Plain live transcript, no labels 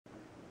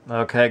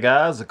Okay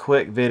guys, a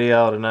quick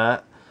video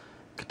tonight.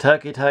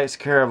 Kentucky takes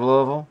care of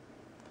Louisville,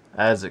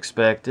 as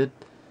expected.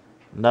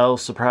 No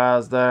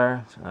surprise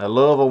there.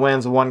 Louisville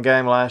wins one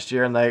game last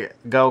year and they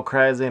go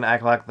crazy and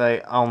act like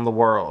they own the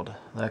world.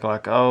 They act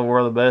like, oh,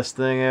 we're the best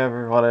thing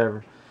ever,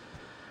 whatever.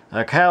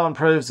 Cal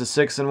improves to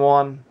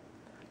 6-1.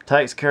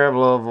 Takes care of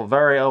Louisville,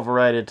 very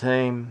overrated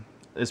team.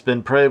 It's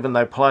been proven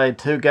they played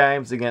 2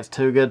 games against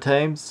 2 good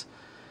teams.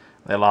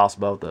 They lost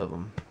both of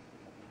them.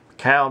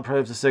 Cal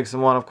improves to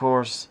 6-1, of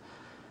course.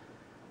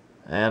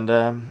 And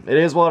it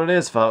is what it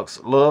is,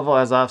 folks. Louisville,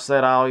 as I've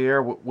said all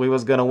year, we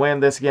was going to win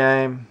this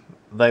game.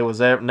 There was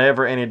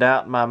never any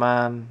doubt in my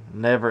mind.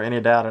 Never any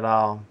doubt at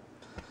all.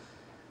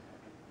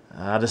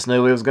 I just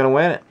knew we was going to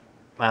win it.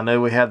 I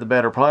knew we had the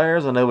better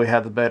players. I knew we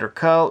had the better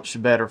coach,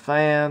 better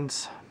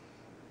fans.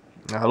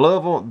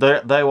 Louisville,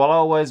 they will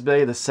always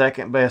be the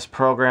second best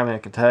program in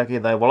Kentucky.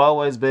 They will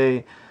always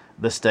be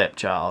the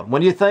stepchild.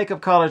 When you think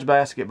of college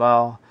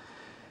basketball,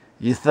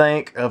 you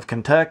think of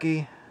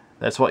Kentucky.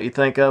 That's what you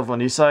think of when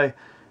you say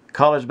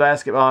college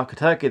basketball in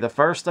Kentucky. The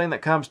first thing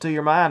that comes to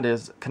your mind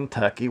is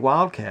Kentucky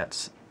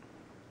Wildcats.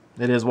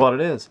 It is what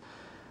it is.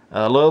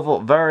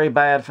 Louisville, very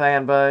bad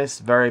fan base,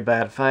 very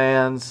bad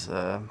fans.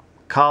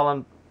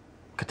 Calling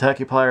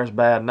Kentucky players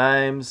bad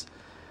names.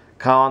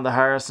 Calling the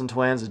Harrison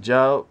twins a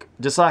joke.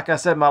 Just like I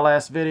said in my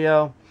last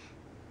video,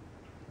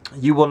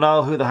 you will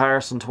know who the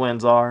Harrison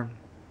twins are.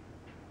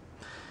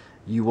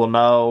 You will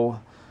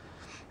know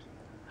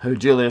who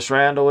Julius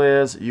Randle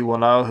is. You will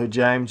know who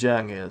James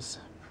Young is.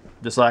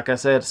 Just like I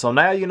said. So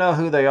now you know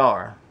who they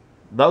are.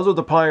 Those are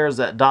the players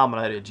that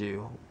dominated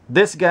you.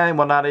 This game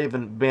would not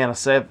even been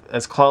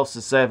as close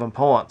to 7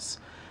 points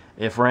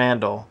if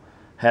Randle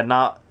had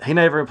not. He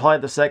never even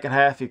played the second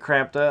half. He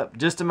cramped up.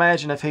 Just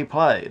imagine if he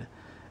played.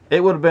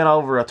 It would have been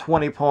over a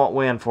 20-point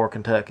win for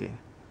Kentucky.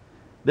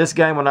 This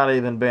game would not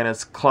even been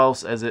as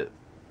close as it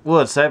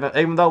would.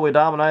 Even though we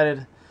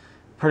dominated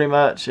pretty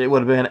much, it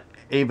would have been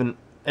even.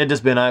 It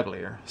just been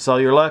uglier. So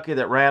you're lucky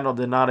that Randle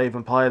did not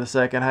even play the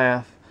second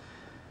half,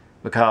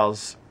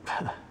 because,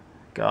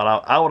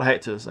 God, I would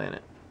hate to have seen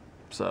it.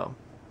 So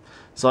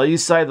you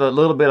say the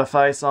little bit of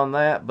face on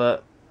that,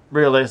 but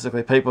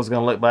realistically, people's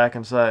going to look back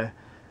and say,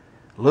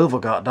 Louisville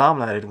got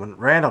dominated when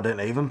Randle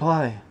didn't even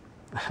play.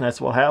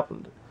 That's what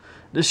happened.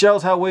 This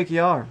shows how weak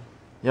you are.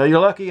 You know, you're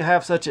lucky you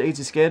have such an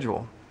easy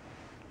schedule.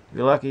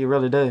 You're lucky you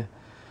really do.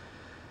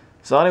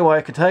 So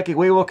anyway, Kentucky,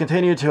 we will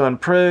continue to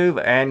improve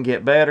and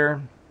get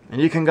better.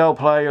 And you can go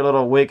play your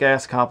little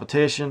weak-ass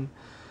competition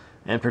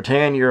and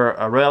pretend you're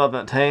a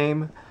relevant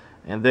team.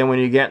 And then when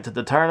you get to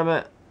the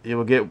tournament, you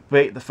will get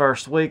beat the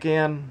first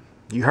weekend.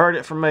 You heard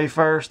it from me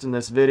first in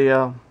this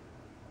video.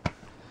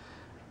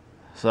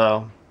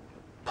 So,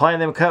 playing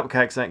them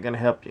cupcakes ain't going to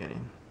help you any.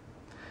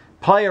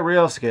 Play a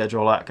real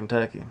schedule like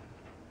Kentucky.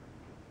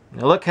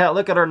 Now look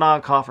at our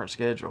non-conference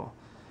schedule.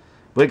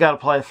 We got to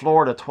play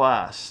Florida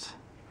twice.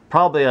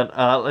 Probably an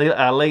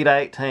Elite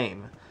 8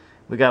 team.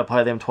 We got to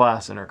play them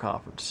twice in our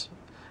conference.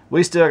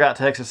 We still got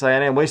Texas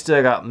A&M. We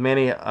still got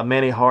a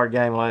many hard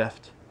game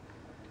left.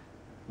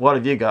 What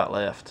have you got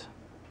left?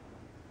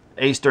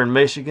 Eastern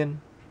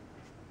Michigan.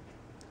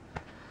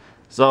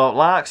 So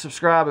like,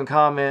 subscribe, and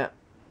comment.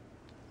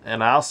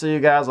 And I'll see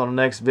you guys on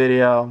the next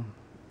video.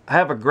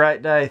 Have a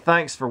great day.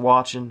 Thanks for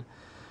watching.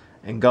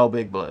 And go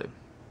Big Blue.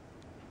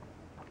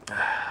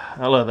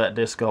 I love that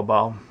disco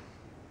ball.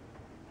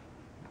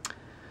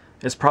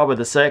 It's probably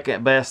the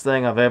second best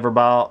thing I've ever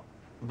bought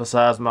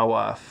besides my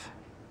wife.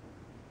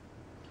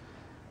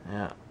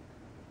 Yeah.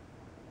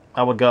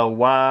 I would go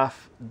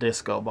wife,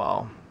 disco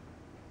ball.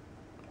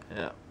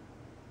 Yeah.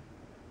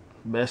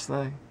 Best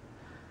thing.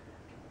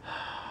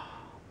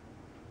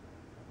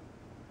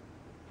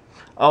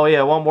 Oh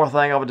yeah, one more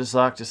thing I would just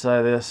like to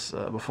say this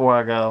before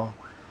I go.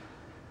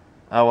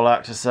 I would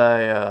like to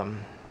say,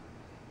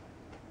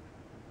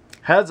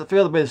 how does it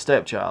feel to be the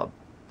stepchild?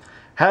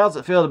 How does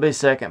it feel to be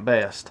second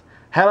best?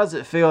 How does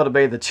it feel to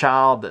be the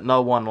child that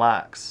no one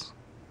likes?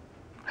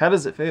 How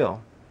does it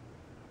feel?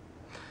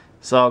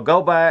 So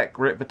go back,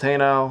 Rick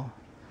Pitino.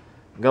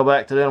 Go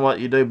back to doing what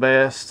you do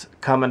best.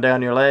 Coming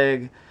down your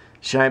leg.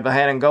 Shane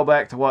Bohannon, go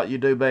back to what you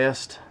do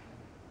best.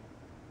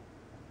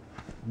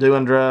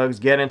 Doing drugs,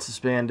 getting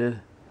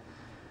suspended.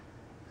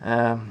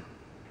 What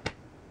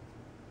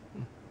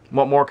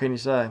more can you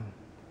say?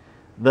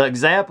 The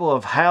example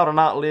of how to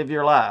not live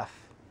your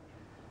life.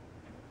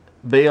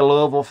 Be a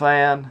Louisville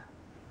fan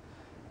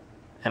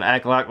and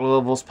act like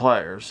Louisville's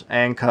players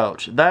and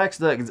coach. That's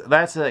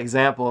the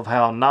example of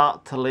how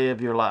not to live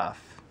your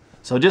life.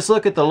 So just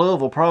look at the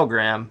Louisville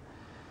program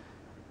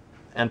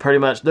and pretty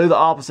much do the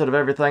opposite of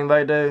everything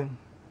they do,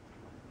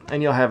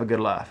 and you'll have a good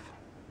life.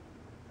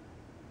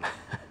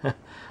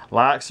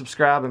 Like,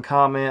 subscribe, and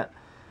comment.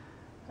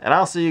 And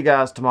I'll see you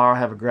guys tomorrow.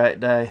 Have a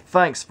great day.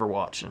 Thanks for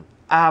watching.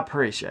 I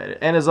appreciate it.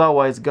 And as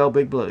always, go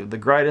Big Blue, the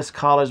greatest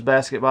college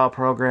basketball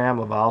program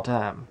of all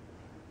time.